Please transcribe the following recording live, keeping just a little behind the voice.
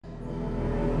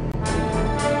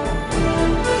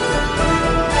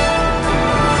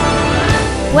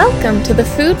Welcome to the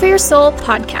Food for Your Soul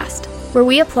podcast, where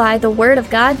we apply the Word of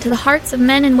God to the hearts of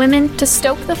men and women to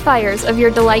stoke the fires of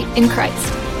your delight in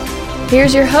Christ.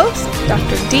 Here's your host,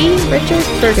 Dr. D. Richard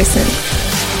Ferguson.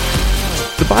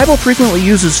 The Bible frequently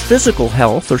uses physical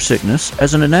health or sickness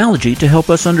as an analogy to help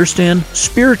us understand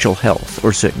spiritual health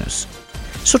or sickness.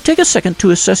 So take a second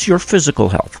to assess your physical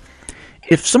health.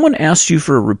 If someone asks you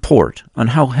for a report on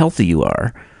how healthy you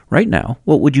are right now,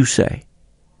 what would you say?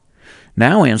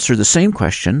 Now answer the same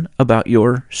question about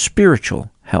your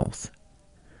spiritual health.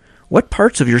 What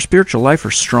parts of your spiritual life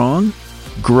are strong,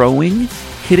 growing,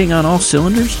 hitting on all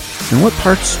cylinders, and what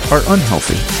parts are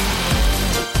unhealthy?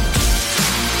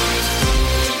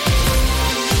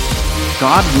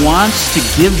 God wants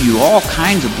to give you all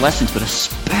kinds of blessings, but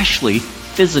especially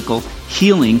physical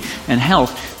healing and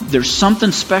health. There's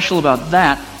something special about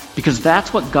that because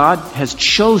that's what God has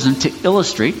chosen to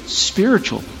illustrate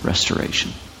spiritual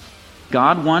restoration.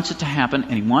 God wants it to happen,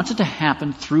 and He wants it to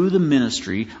happen through the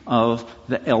ministry of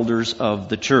the elders of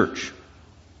the church.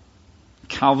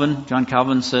 John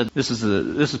Calvin said, this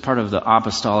is part of the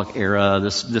apostolic era.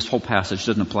 This whole passage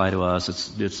doesn't apply to us.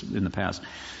 It's in the past.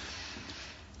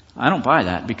 I don't buy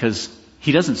that because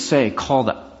he doesn't say call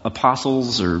the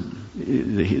apostles or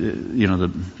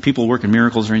the people working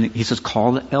miracles or anything. He says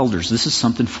call the elders. This is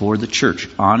something for the church,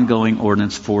 ongoing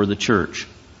ordinance for the church,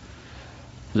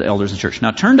 the elders of the church.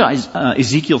 Now turn to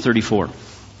Ezekiel 34,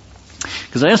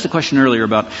 because I asked the question earlier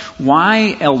about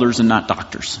why elders and not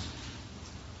doctors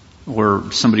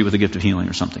or somebody with a gift of healing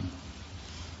or something.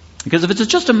 Because if it's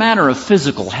just a matter of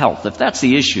physical health, if that's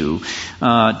the issue,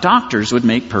 doctors would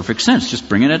make perfect sense. Just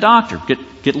bring in a doctor.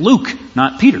 Get Luke,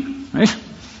 not Peter, right?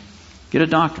 Get a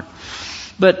doctor.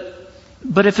 But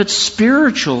if it's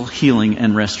spiritual healing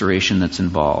and restoration that's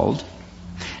involved,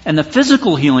 and the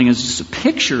physical healing is just a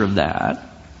picture of that,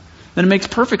 then it makes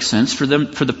perfect sense for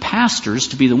the pastors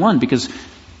to be the one, because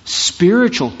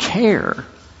spiritual care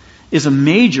is a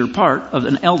major part of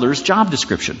an elder's job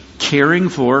description, caring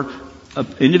for an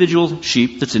individual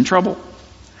sheep that's in trouble.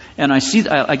 And I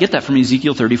get that from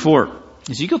Ezekiel 34.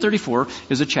 Ezekiel 34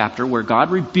 is a chapter where God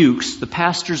rebukes the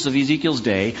pastors of Ezekiel's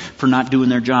day for not doing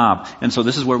their job. And so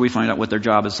this is where we find out what their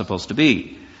job is supposed to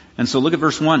be. And so look at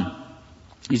verse 1.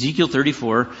 Ezekiel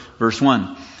 34, verse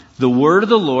 1. The word of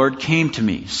the Lord came to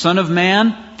me. Son of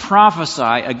man, prophesy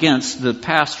against the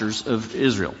pastors of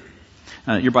Israel.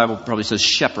 Your Bible probably says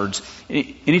shepherds.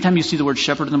 Anytime you see the word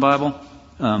shepherd in the Bible,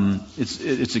 it's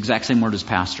the exact same word as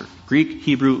pastor. Greek,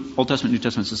 Hebrew, Old Testament, New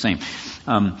Testament, it's the same.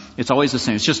 It's always the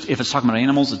same. It's just if it's talking about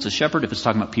animals, it's a shepherd. If it's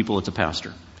talking about people, it's a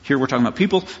pastor. Here we're talking about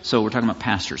people, so we're talking about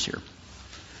pastors here.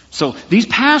 So these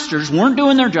pastors weren't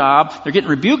doing their job. They're getting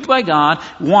rebuked by God.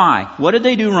 Why? What did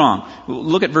they do wrong?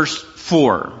 Look at verse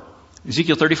 4.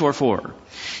 Ezekiel 34:4.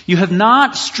 You have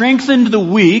not strengthened the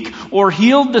weak or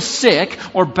healed the sick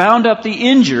or bound up the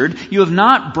injured. You have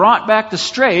not brought back the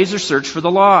strays or searched for the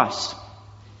lost.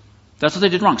 That's what they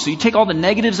did wrong. So you take all the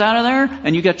negatives out of there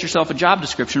and you get yourself a job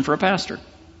description for a pastor.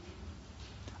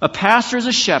 A pastor is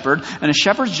a shepherd, and a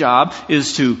shepherd's job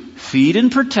is to feed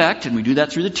and protect, and we do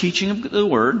that through the teaching of the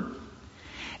Word,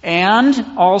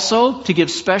 and also to give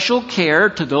special care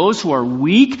to those who are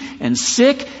weak and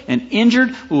sick and injured,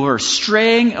 who are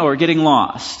straying or getting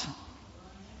lost.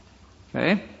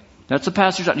 Okay? That's the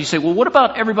pastor's job. You say, well, what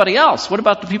about everybody else? What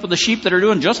about the sheep that are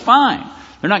doing just fine?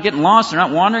 They're not getting lost, they're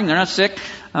not wandering, they're not sick.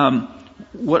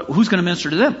 Who's going to minister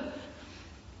to them?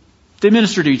 They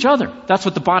minister to each other. That's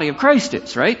what the body of Christ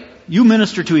is, right? You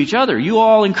minister to each other. You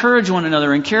all encourage one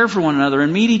another and care for one another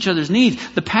and meet each other's needs.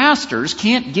 The pastors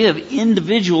can't give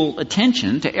individual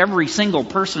attention to every single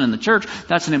person in the church.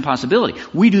 That's an impossibility.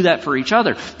 We do that for each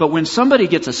other. But when somebody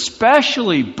gets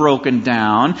especially broken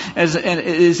down, and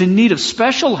is in need of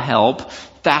special help,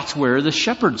 that's where the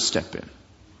shepherds step in.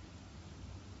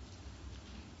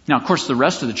 Now, of course, the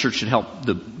rest of the church should help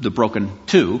the broken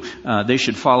too. They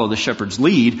should follow the shepherd's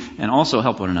lead and also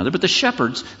help one another. But the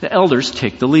shepherds, the elders,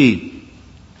 take the lead.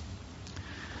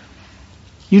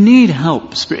 You need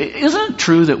help. Isn't it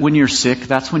true that when you're sick,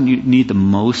 that's when you need the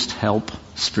most help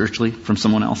spiritually from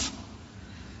someone else?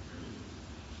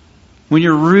 When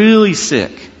you're really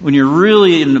sick, when you're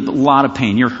really in a lot of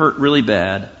pain, you're hurt really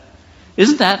bad,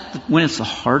 isn't that when it's the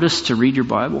hardest to read your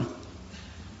Bible?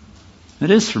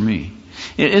 It is for me.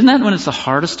 Isn't that when it's the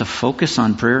hardest to focus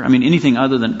on prayer? I mean, anything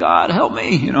other than, God, help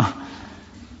me,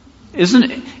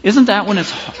 Isn't that when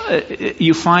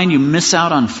you find you miss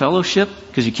out on fellowship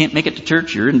because you can't make it to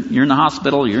church? You're in the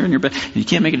hospital, you're in your bed, and you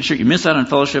can't make it to church. You miss out on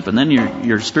fellowship, and then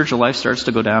your spiritual life starts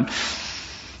to go down.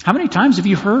 How many times have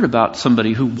you heard about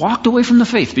somebody who walked away from the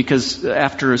faith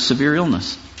after a severe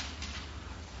illness?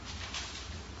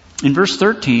 In verse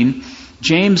 13,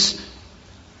 James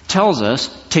tells us,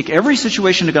 take every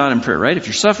situation to God in prayer, right? If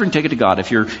you're suffering, take it to God.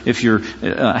 If you're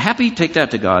happy, take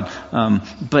that to God.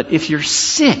 But if you're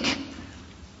sick,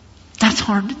 that's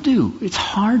hard to do. It's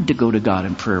hard to go to God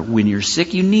in prayer. When you're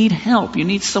sick, you need help. You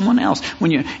need someone else. When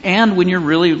you're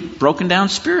really broken down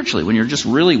spiritually, when you're just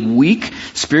really weak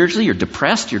spiritually, you're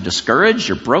depressed, you're discouraged,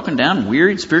 you're broken down,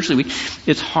 wearied, spiritually weak,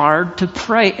 it's hard to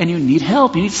pray, and you need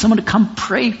help. You need someone to come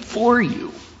pray for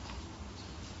you.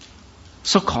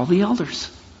 So call the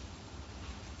elders.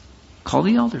 Call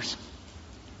the elders.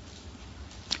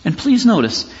 And please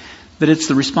notice that it's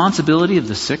the responsibility of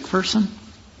the sick person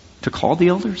to call the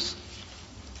elders.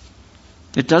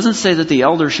 It doesn't say that the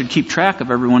elders should keep track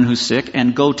of everyone who's sick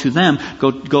and go to them,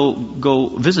 go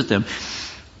visit them.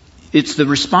 It's the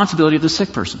responsibility of the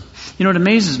sick person. You know, it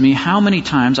amazes me how many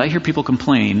times I hear people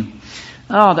complain,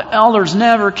 oh, the elders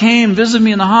never came visit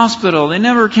me in the hospital. They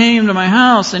never came to my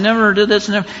house. They never did this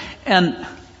and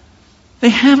they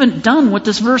haven't done what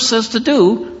this verse says to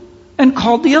do and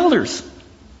called the elders.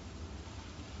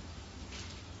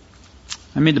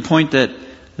 I made the point that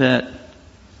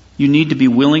you need to be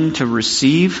willing to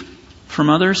receive from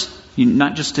others,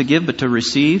 not just to give, but to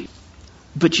receive.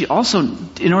 But you also,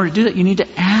 in order to do that, you need to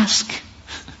ask.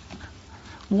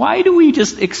 Why do we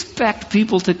just expect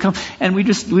people to come and we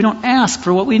don't ask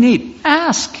for what we need?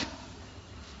 Ask.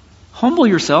 Humble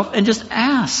yourself and just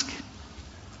ask.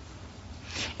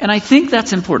 And I think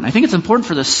that's important. I think it's important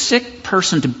for the sick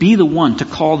person to be the one to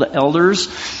call the elders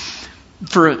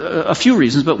for a few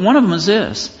reasons, but one of them is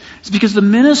this. It's because the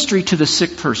ministry to the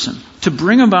sick person, to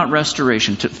bring about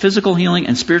restoration, to physical healing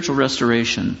and spiritual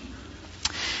restoration,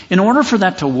 in order for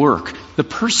that to work, the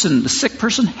sick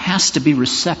person has to be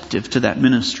receptive to that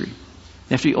ministry.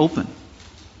 They have to be open.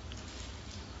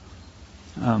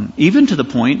 Even to the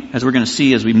point, as we're going to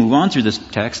see as we move on through this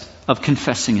text, of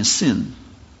confessing his sin.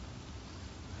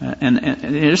 And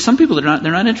there's some people that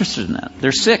they're not interested in that.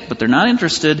 They're sick, but they're not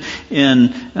interested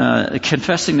in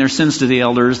confessing their sins to the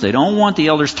elders. They don't want the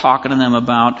elders talking to them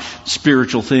about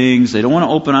spiritual things. They don't want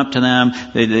to open up to them.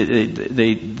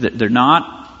 They're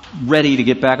not ready to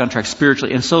get back on track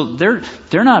spiritually, and so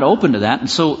they're not open to that. And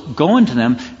so going to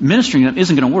them, ministering to them,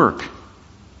 isn't going to work.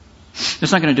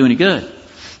 It's not going to do any good.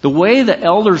 The way the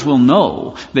elders will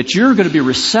know that you're going to be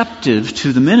receptive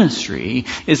to the ministry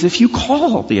is if you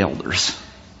call the elders.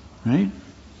 Right?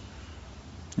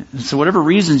 So whatever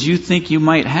reasons you think you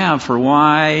might have for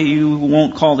why you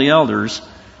won't call the elders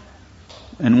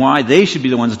and why they should be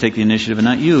the ones to take the initiative and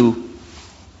not you,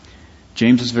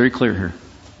 James is very clear here.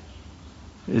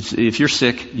 If you're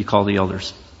sick, you call the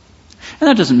elders. And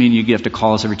that doesn't mean you have to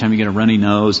call us every time you get a runny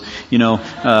nose,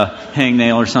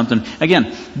 hangnail or something.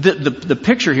 Again, the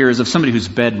picture here is of somebody who's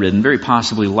bedridden, very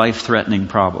possibly life-threatening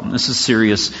problem. This is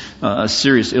a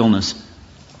serious illness.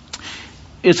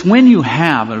 It's when you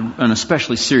have an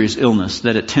especially serious illness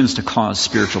that it tends to cause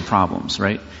spiritual problems,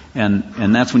 right?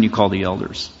 And that's when you call the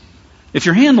elders. If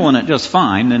you're handling it just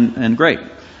fine, then great.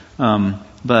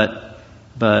 But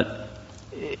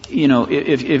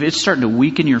if it's starting to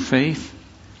weaken your faith,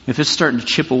 if it's starting to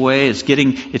chip away, it's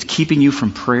keeping you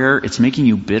from prayer, it's making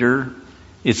you bitter,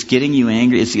 it's getting you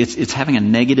angry, it's having a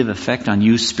negative effect on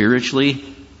you spiritually,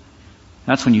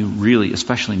 that's when you really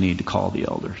especially need to call the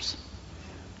elders.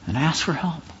 And ask for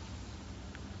help.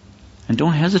 And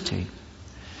don't hesitate.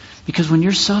 Because when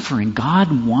you're suffering,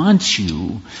 God wants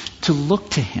you to look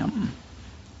to Him.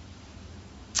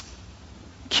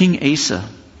 King Asa.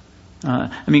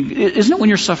 Isn't it when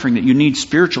you're suffering that you need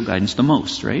spiritual guidance the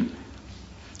most, right?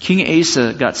 King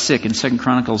Asa got sick in 2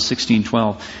 Chronicles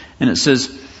 16:12. And it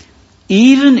says,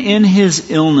 even in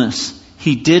his illness,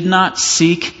 he did not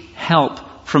seek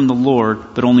help from the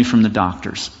Lord, but only from the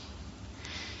doctors.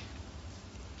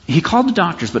 He called the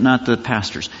doctors, but not the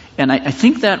pastors. And I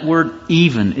think that word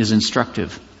even is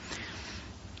instructive.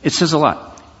 It says a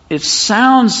lot. It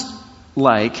sounds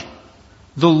like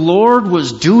the Lord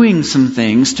was doing some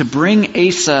things to bring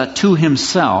Asa to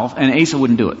himself, and Asa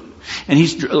wouldn't do it. And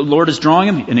the Lord is drawing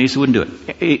him, and Asa wouldn't do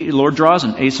it. The Lord draws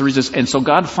him, Asa resists. And so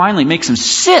God finally makes him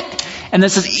sick. And it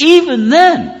says, even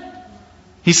then,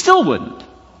 he still wouldn't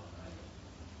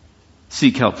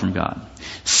seek help from God.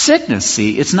 Sickness,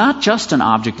 see, it's not just an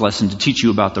object lesson to teach you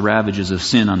about the ravages of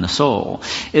sin on the soul.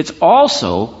 It's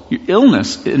also,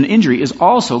 illness and injury is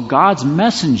also God's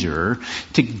messenger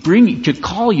to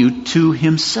call you to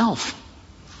Himself.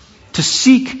 To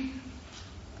seek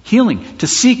healing, to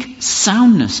seek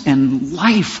soundness and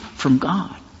life from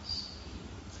God.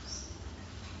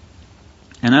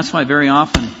 And that's why very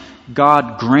often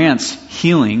God grants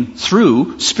healing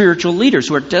through spiritual leaders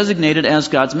who are designated as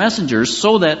God's messengers,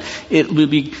 so that it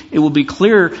will be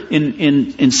clear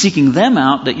in seeking them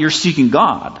out that you're seeking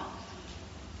God.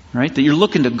 Right? That you're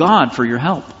looking to God for your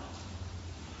help.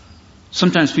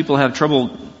 Sometimes people have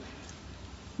trouble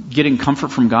getting comfort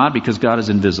from God because God is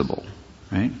invisible.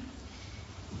 Right?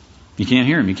 You can't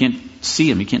hear Him. You can't see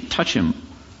Him. You can't touch Him.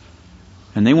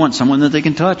 And they want someone that they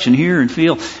can touch and hear and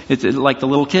feel. It's like the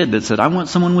little kid that said, I want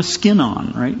someone with skin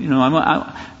on, right? You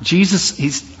know, Jesus,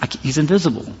 He's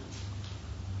invisible.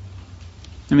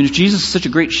 I mean, if Jesus is such a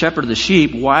great shepherd of the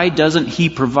sheep, why doesn't He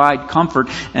provide comfort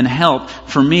and help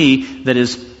for me that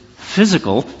is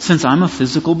physical, since I'm a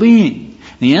physical being?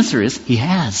 And the answer is, He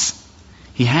has.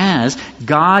 He has.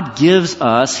 God gives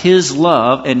us His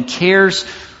love and cares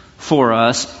for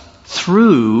us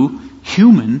through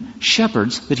human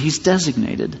shepherds that He's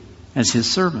designated as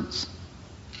His servants,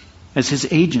 as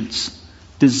His agents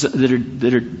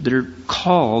that are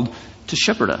called to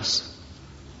shepherd us,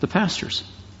 the pastors.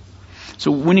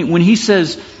 So when He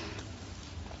says,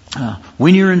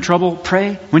 when you're in trouble,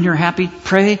 pray. When you're happy,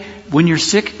 pray. When you're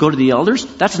sick, go to the elders.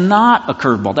 That's not a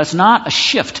curveball. That's not a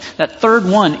shift. That third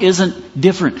one isn't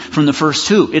different from the first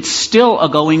two. It's still a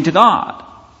going to God.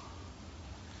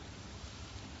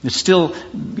 It's still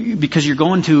because you're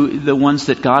going to the ones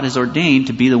that God has ordained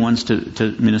to be the ones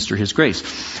to minister His grace.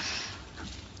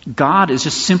 God is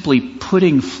just simply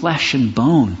putting flesh and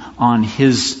bone on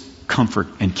His comfort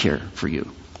and care for you.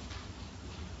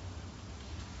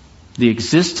 The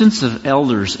existence of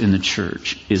elders in the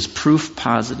church is proof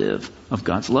positive of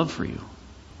God's love for you.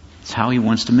 It's how He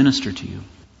wants to minister to you.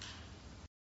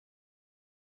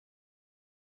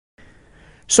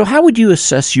 So how would you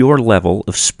assess your level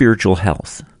of spiritual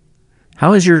health?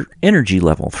 How is your energy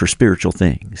level for spiritual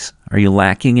things? Are you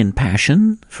lacking in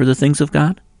passion for the things of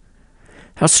God?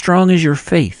 How strong is your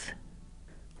faith?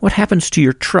 What happens to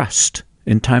your trust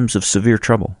in times of severe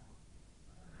trouble?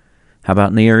 How about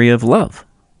in the area of love?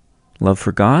 Love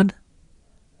for God?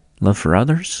 Love for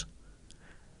others?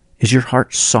 Is your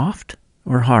heart soft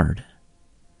or hard?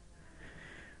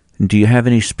 And do you have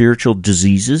any spiritual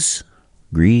diseases?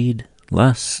 Greed,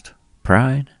 lust,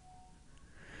 pride?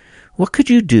 What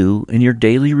could you do in your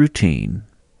daily routine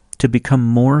to become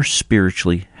more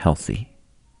spiritually healthy?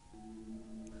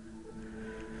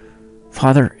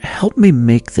 Father, help me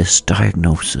make this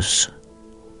diagnosis.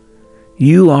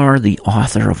 You are the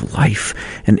author of life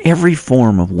and every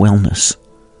form of wellness.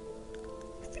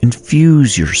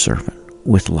 Infuse your servant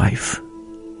with life.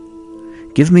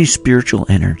 Give me spiritual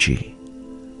energy.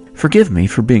 Forgive me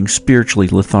for being spiritually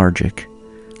lethargic,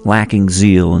 lacking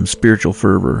zeal and spiritual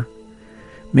fervor.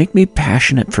 Make me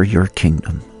passionate for your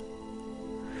kingdom,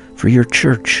 for your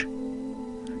church,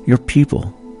 your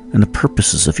people, and the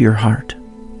purposes of your heart.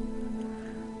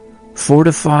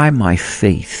 Fortify my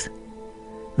faith.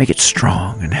 Make it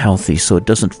strong and healthy so it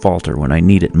doesn't falter when I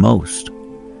need it most.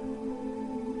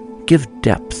 Give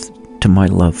depth to my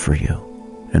love for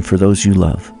you and for those you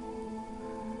love.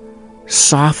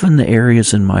 Soften the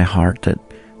areas in my heart that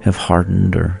have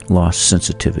hardened or lost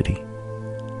sensitivity.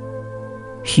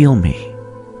 Heal me,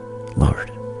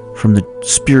 Lord, from the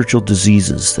spiritual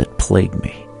diseases that plague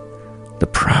me, the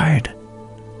pride,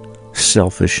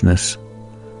 selfishness,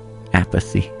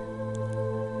 apathy,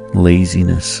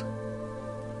 laziness,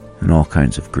 and all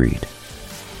kinds of greed.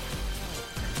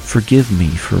 Forgive me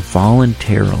for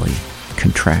voluntarily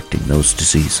contracting those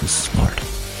diseases, Lord.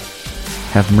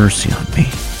 Have mercy on me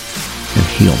and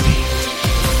heal me.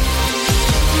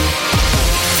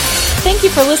 Thank you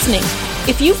for listening.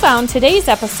 If you found today's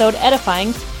episode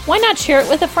edifying, why not share it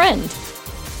with a friend?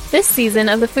 This season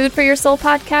of the Food for Your Soul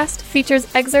podcast features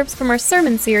excerpts from our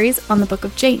sermon series on the book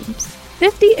of James.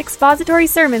 50 expository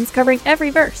sermons covering every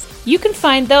verse. You can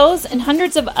find those and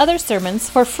hundreds of other sermons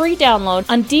for free download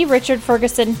on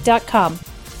drichardferguson.com.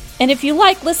 And if you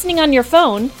like listening on your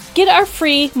phone, get our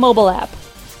free mobile app.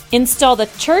 Install the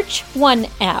Church One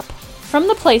app from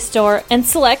the Play Store and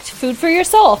select Food for Your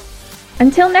Soul.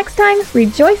 Until next time,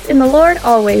 rejoice in the Lord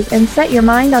always and set your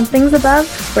mind on things above,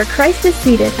 where Christ is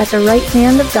seated at the right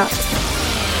hand of God.